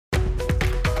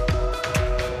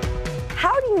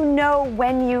you know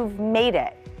when you've made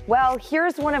it? Well,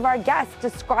 here's one of our guests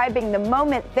describing the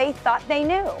moment they thought they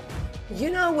knew. You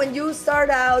know, when you start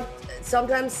out,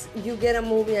 sometimes you get a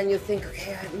movie and you think,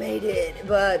 okay, I made it,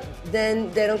 but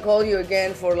then they don't call you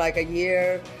again for like a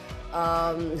year.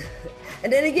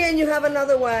 And then again, you have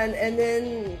another one, and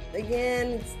then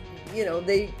again, you know,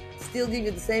 they still give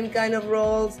you the same kind of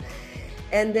roles.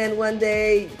 And then one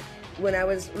day, when I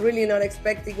was really not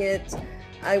expecting it,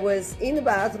 I was in the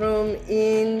bathroom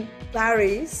in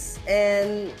Paris,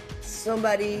 and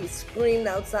somebody screamed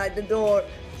outside the door,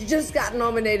 "You just got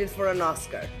nominated for an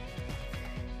Oscar."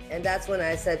 And that's when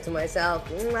I said to myself,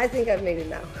 I think I've made it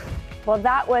now. Well,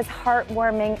 that was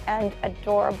heartwarming and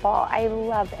adorable. I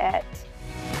love it.